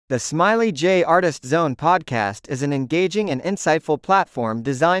The Smiley J Artist Zone podcast is an engaging and insightful platform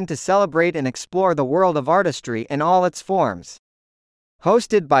designed to celebrate and explore the world of artistry in all its forms.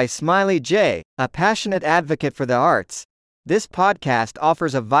 Hosted by Smiley J, a passionate advocate for the arts, this podcast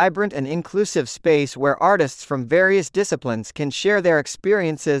offers a vibrant and inclusive space where artists from various disciplines can share their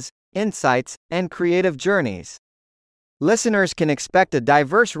experiences, insights, and creative journeys. Listeners can expect a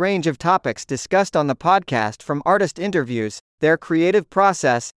diverse range of topics discussed on the podcast, from artist interviews, their creative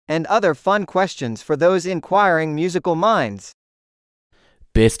process, and other fun questions for those inquiring musical minds.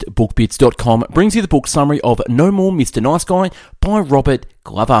 BestBookBits.com brings you the book summary of No More Mr. Nice Guy by Robert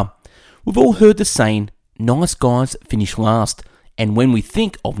Glover. We've all heard the saying, nice guys finish last, and when we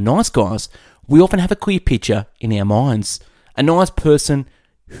think of nice guys, we often have a clear picture in our minds. A nice person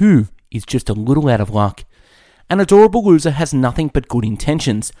who is just a little out of luck. An adorable loser has nothing but good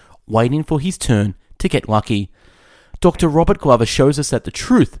intentions, waiting for his turn to get lucky. Dr. Robert Glover shows us that the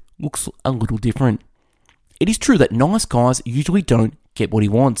truth looks a little different. It is true that nice guys usually don't get what he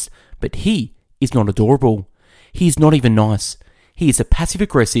wants, but he is not adorable. He is not even nice. He is a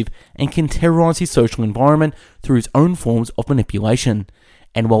passive-aggressive and can terrorize his social environment through his own forms of manipulation.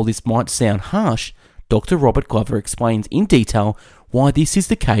 And while this might sound harsh, Dr. Robert Glover explains in detail why this is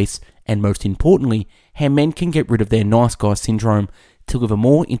the case, and most importantly, how men can get rid of their nice guy syndrome to live a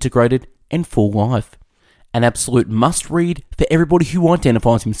more integrated and full life. An absolute must-read for everybody who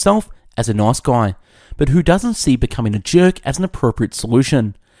identifies himself as a nice guy, but who doesn't see becoming a jerk as an appropriate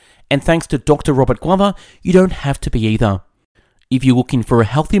solution. And thanks to Dr. Robert Glover, you don't have to be either. If you're looking for a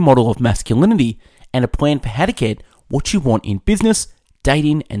healthy model of masculinity and a plan for how to get what you want in business,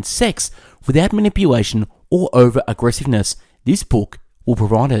 dating, and sex without manipulation or over-aggressiveness, this book will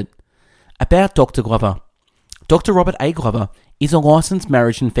provide it. About Dr. Glover. Dr. Robert A. Glover is a licensed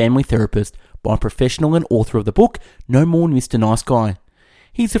marriage and family therapist by professional and author of the book No More Mr. Nice Guy.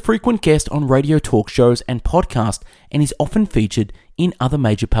 He's a frequent guest on radio talk shows and podcasts, and is often featured in other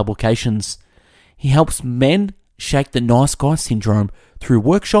major publications. He helps men shake the nice guy syndrome through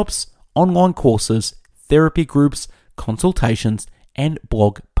workshops, online courses, therapy groups, consultations, and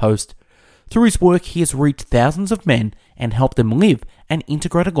blog posts. Through his work, he has reached thousands of men and helped them live an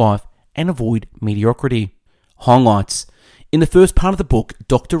integrated life and avoid mediocrity. Highlights. In the first part of the book,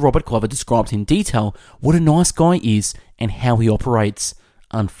 Dr. Robert Glover describes in detail what a nice guy is and how he operates.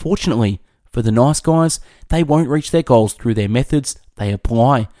 Unfortunately, for the nice guys, they won't reach their goals through their methods they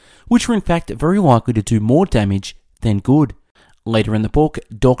apply, which are in fact very likely to do more damage than good. Later in the book,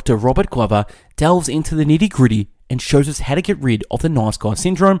 Dr. Robert Glover delves into the nitty-gritty and shows us how to get rid of the nice guy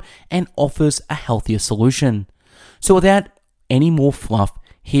syndrome and offers a healthier solution. So without any more fluff,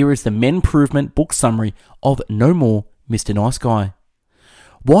 here is the Men-Provement book summary of No More Mr. Nice Guy.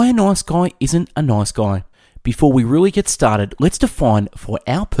 Why a nice guy isn't a nice guy? Before we really get started, let's define for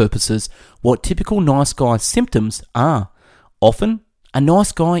our purposes what typical nice guy symptoms are. Often, a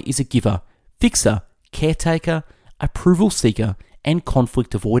nice guy is a giver, fixer, caretaker, approval seeker, and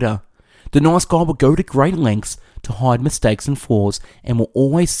conflict avoider. The nice guy will go to great lengths to hide mistakes and flaws and will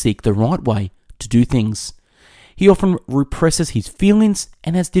always seek the right way to do things. He often represses his feelings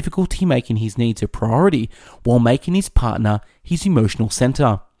and has difficulty making his needs a priority while making his partner his emotional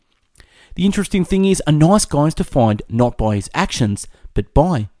center. The interesting thing is, a nice guy is defined not by his actions, but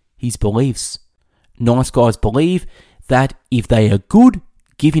by his beliefs. Nice guys believe that if they are good,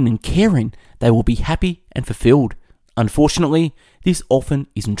 giving and caring, they will be happy and fulfilled. Unfortunately, this often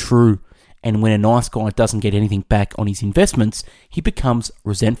isn't true, and when a nice guy doesn't get anything back on his investments, he becomes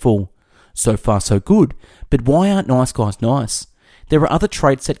resentful. So far so good, but why aren't nice guys nice? There are other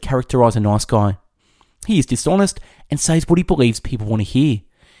traits that characterize a nice guy. He is dishonest and says what he believes people want to hear.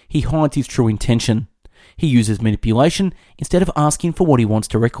 He hides his true intention. He uses manipulation instead of asking for what he wants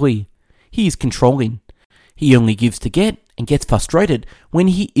directly. He is controlling. He only gives to get and gets frustrated when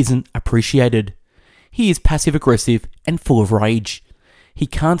he isn't appreciated. He is passive-aggressive and full of rage. He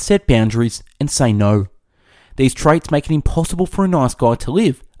can't set boundaries and say no. These traits make it impossible for a nice guy to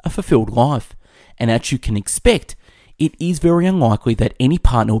live a fulfilled life, and as you can expect, it is very unlikely that any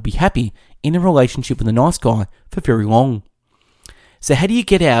partner will be happy in a relationship with a nice guy for very long. So how do you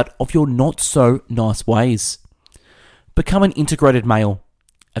get out of your not so nice ways? Become an integrated male.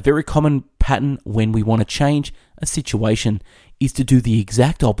 A very common pattern when we want to change a situation is to do the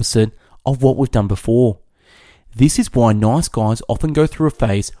exact opposite of what we've done before. This is why nice guys often go through a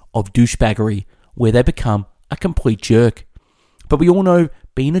phase of douchebaggery where they become a complete jerk. But we all know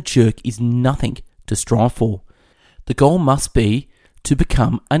being a jerk is nothing to strive for. The goal must be to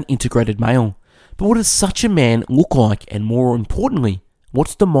become an integrated male. But what does such a man look like, and more importantly,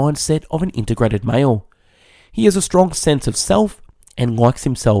 what's the mindset of an integrated male? He has a strong sense of self, and likes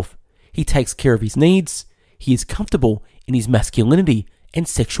himself. He takes care of his needs. He is comfortable in his masculinity and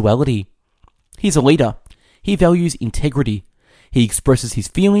sexuality. He's a leader. He values integrity. He expresses his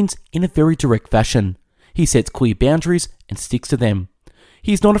feelings in a very direct fashion. He sets clear boundaries and sticks to them.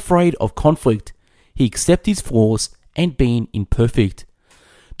 He is not afraid of conflict. He accepts his flaws and being imperfect.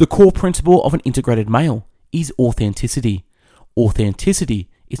 The core principle of an integrated male is authenticity. Authenticity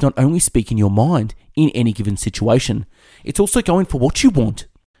is not only speaking your mind in any given situation, it's also going for what you want.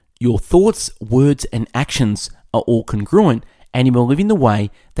 Your thoughts, words, and actions are all congruent, and you will live in the way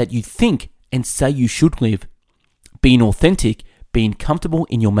that you think and say you should live. Being authentic, being comfortable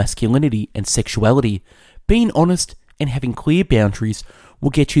in your masculinity and sexuality, being honest, and having clear boundaries will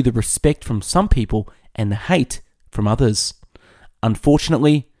get you the respect from some people and the hate from others.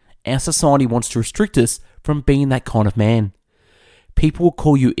 Unfortunately, our society wants to restrict us from being that kind of man. People will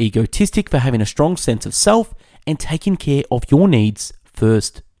call you egotistic for having a strong sense of self and taking care of your needs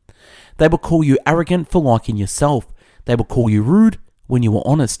first. They will call you arrogant for liking yourself. They will call you rude when you are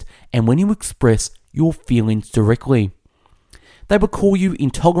honest and when you express your feelings directly. They will call you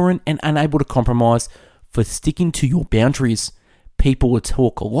intolerant and unable to compromise for sticking to your boundaries. People will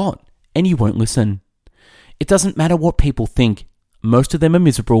talk a lot and you won't listen. It doesn't matter what people think. Most of them are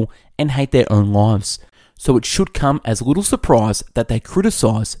miserable and hate their own lives. So it should come as little surprise that they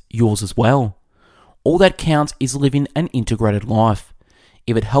criticize yours as well. All that counts is living an integrated life.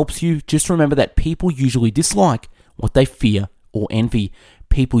 If it helps you, just remember that people usually dislike what they fear or envy.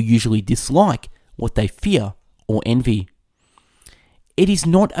 People usually dislike what they fear or envy. It is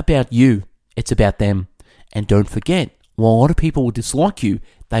not about you, it's about them. And don't forget, while a lot of people will dislike you,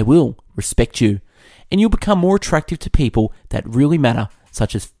 they will respect you. And you'll become more attractive to people that really matter,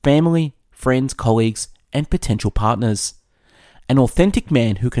 such as family, friends, colleagues, and potential partners. An authentic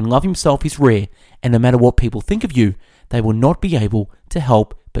man who can love himself is rare, and no matter what people think of you, they will not be able to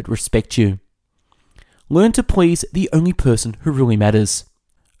help but respect you. Learn to please the only person who really matters.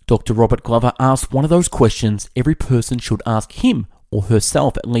 Dr. Robert Glover asked one of those questions every person should ask him or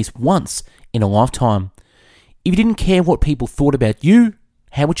herself at least once in a lifetime. If you didn't care what people thought about you,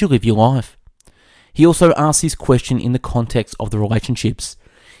 how would you live your life? He also asked this question in the context of the relationships.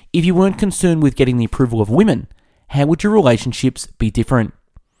 If you weren't concerned with getting the approval of women, how would your relationships be different?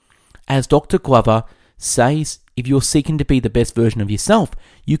 As Dr. Glover says, if you're seeking to be the best version of yourself,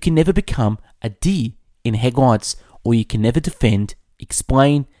 you can never become a deer in headlights, or you can never defend,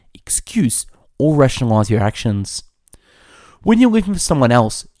 explain, excuse, or rationalize your actions. When you're living for someone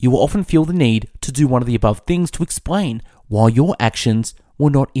else, you will often feel the need to do one of the above things to explain why your actions were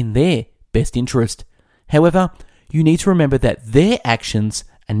not in their best interest. However, you need to remember that their actions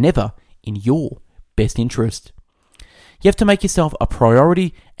are never in your best interest. You have to make yourself a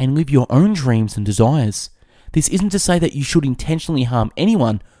priority and live your own dreams and desires. This isn't to say that you should intentionally harm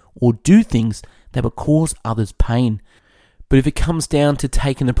anyone or do things that would cause others pain. But if it comes down to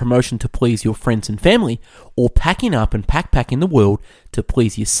taking the promotion to please your friends and family, or packing up and backpacking the world to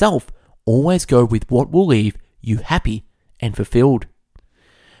please yourself, always go with what will leave you happy and fulfilled.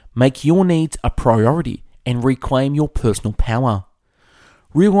 Make your needs a priority and reclaim your personal power.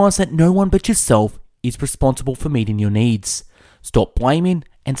 Realize that no one but yourself is responsible for meeting your needs. Stop blaming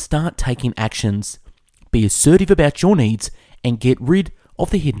and start taking actions. Be assertive about your needs and get rid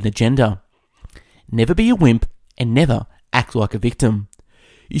of the hidden agenda. Never be a wimp and never act like a victim.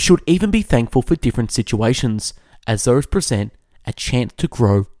 You should even be thankful for different situations, as those present a chance to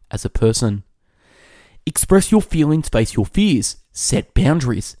grow as a person. Express your feelings, face your fears, set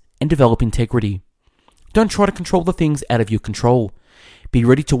boundaries, and develop integrity. Don't try to control the things out of your control. Be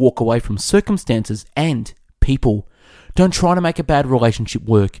ready to walk away from circumstances and people. Don't try to make a bad relationship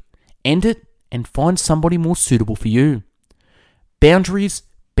work. End it and find somebody more suitable for you. Boundaries,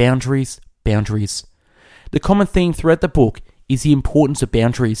 boundaries, boundaries. The common theme throughout the book is the importance of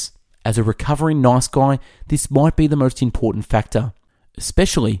boundaries. As a recovering nice guy, this might be the most important factor,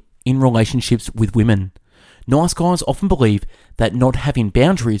 especially in relationships with women. Nice guys often believe that not having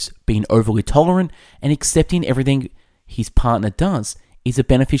boundaries, being overly tolerant, and accepting everything his partner does is a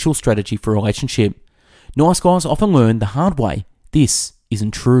beneficial strategy for a relationship. Nice guys often learn the hard way this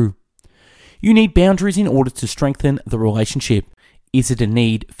isn't true. You need boundaries in order to strengthen the relationship. Is it a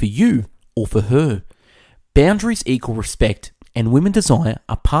need for you or for her? Boundaries equal respect, and women desire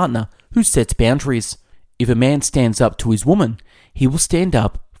a partner who sets boundaries. If a man stands up to his woman, he will stand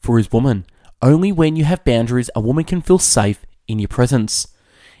up for his woman. Only when you have boundaries, a woman can feel safe in your presence.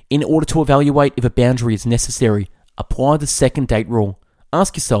 In order to evaluate if a boundary is necessary, apply the second date rule.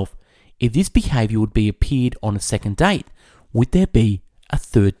 Ask yourself, if this behavior would be appeared on a second date, would there be a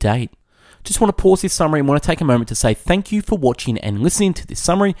third date? Just want to pause this summary and want to take a moment to say thank you for watching and listening to this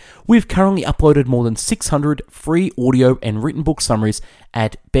summary. We've currently uploaded more than 600 free audio and written book summaries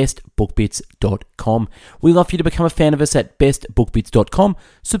at bestbookbits.com. We'd love for you to become a fan of us at bestbookbits.com,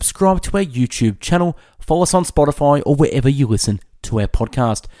 subscribe to our YouTube channel, follow us on Spotify or wherever you listen to our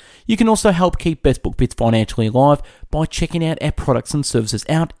podcast. You can also help keep Best Book Bits financially alive by checking out our products and services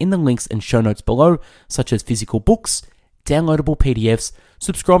out in the links and show notes below, such as physical books, downloadable PDFs,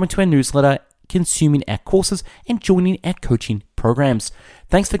 subscribing to our newsletter, consuming our courses, and joining our coaching programs.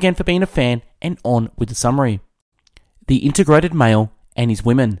 Thanks again for being a fan, and on with the summary. The Integrated Male and His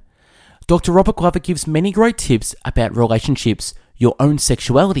Women. Dr. Robert Glover gives many great tips about relationships, your own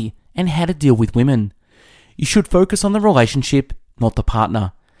sexuality, and how to deal with women. You should focus on the relationship, not the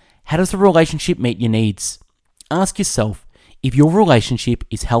partner. How does the relationship meet your needs? Ask yourself if your relationship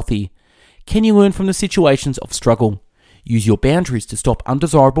is healthy. Can you learn from the situations of struggle? Use your boundaries to stop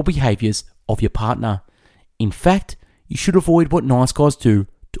undesirable behaviors of your partner. In fact, you should avoid what nice guys do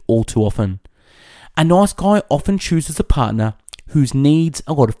all too often. A nice guy often chooses a partner whose needs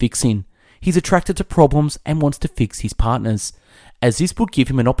a lot of fixing. He's attracted to problems and wants to fix his partners, as this will give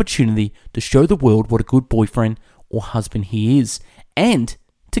him an opportunity to show the world what a good boyfriend or husband he is, and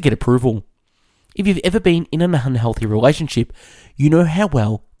to get approval. If you've ever been in an unhealthy relationship, you know how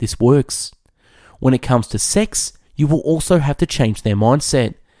well this works. When it comes to sex, you will also have to change their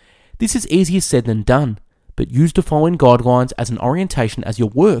mindset. This is easier said than done, but use the following guidelines as an orientation as you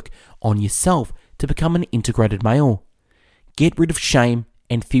work on yourself to become an integrated male. Get rid of shame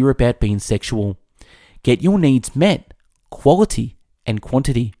and fear about being sexual. Get your needs met, quality and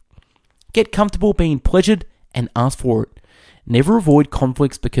quantity. Get comfortable being pleasured and ask for it. Never avoid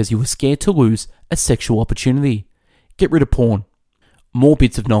conflicts because you are scared to lose a sexual opportunity. Get rid of porn. More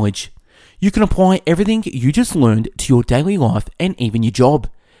bits of knowledge. You can apply everything you just learned to your daily life and even your job.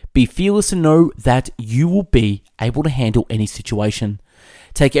 Be fearless and know that you will be able to handle any situation.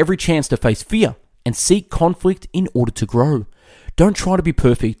 Take every chance to face fear and seek conflict in order to grow. Don't try to be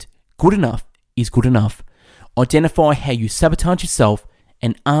perfect. Good enough is good enough. Identify how you sabotage yourself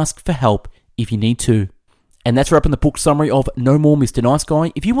and ask for help if you need to. And that's wrapping the book summary of No More Mr. Nice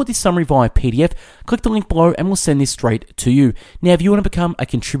Guy. If you want this summary via PDF, click the link below and we'll send this straight to you. Now, if you want to become a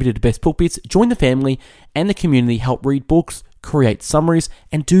contributor to Best Book Bits, join the family and the community, help read books, create summaries,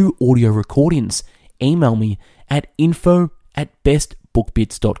 and do audio recordings. Email me at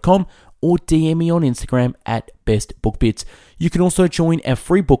info@bestbookbits.com or DM me on Instagram at bestbookbits. You can also join our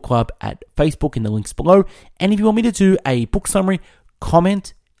free book club at Facebook in the links below. And if you want me to do a book summary,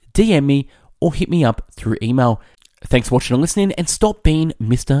 comment, DM me, or hit me up through email. Thanks for watching and listening, and stop being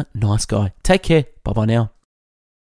Mr. Nice Guy. Take care. Bye-bye now.